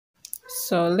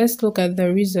So let's look at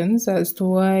the reasons as to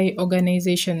why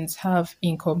organizations have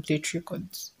incomplete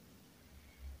records.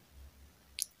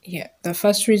 Yeah, the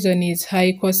first reason is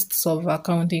high costs of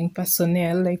accounting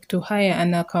personnel. Like, to hire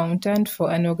an accountant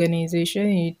for an organization,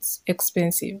 it's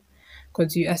expensive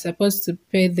because you are supposed to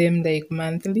pay them like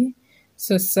monthly.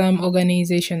 So some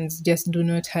organizations just do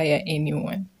not hire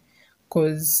anyone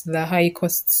because the high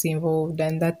costs involved,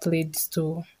 and that leads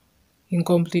to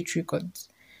incomplete records.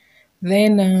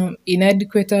 Then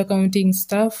inadequate accounting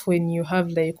staff, when you have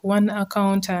like one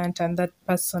accountant and that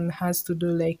person has to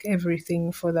do like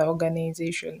everything for the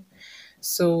organization.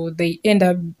 So they end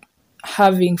up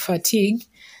having fatigue.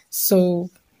 So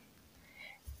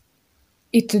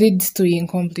it leads to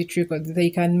incomplete records. They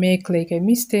can make like a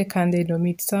mistake and they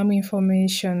omit some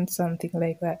information, something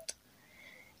like that.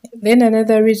 Then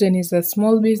another reason is that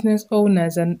small business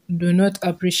owners do not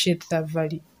appreciate the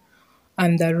value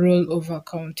and the role of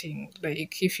accounting.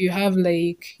 Like, if you have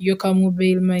like Yoka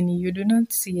mobile money, you do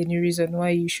not see any reason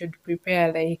why you should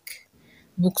prepare like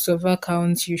books of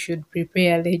accounts, you should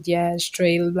prepare ledgers,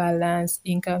 trail balance,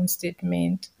 income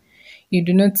statement. You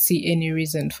do not see any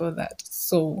reason for that.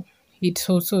 So it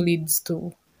also leads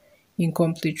to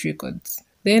incomplete records.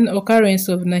 Then occurrence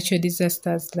of natural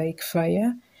disasters like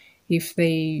fire. If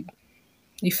they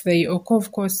occur,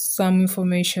 of course, some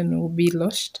information will be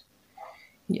lost.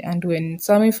 Yeah, and when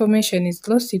some information is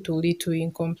lost, it will lead to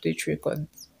incomplete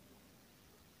records.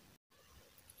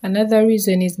 Another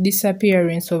reason is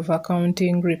disappearance of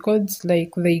accounting records,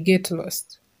 like they get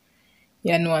lost.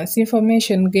 Yeah, and once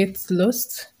information gets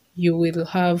lost, you will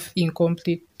have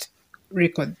incomplete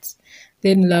records.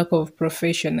 Then lack of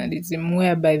professionalism,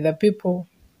 whereby the people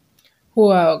who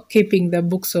are keeping the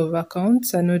books of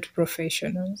accounts are not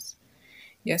professionals.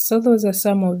 Yes, so those are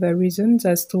some of the reasons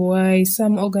as to why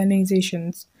some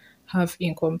organizations have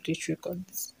incomplete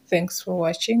records. Thanks for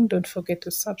watching. Don't forget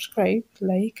to subscribe,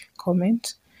 like,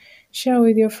 comment, share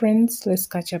with your friends. Let's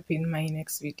catch up in my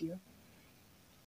next video.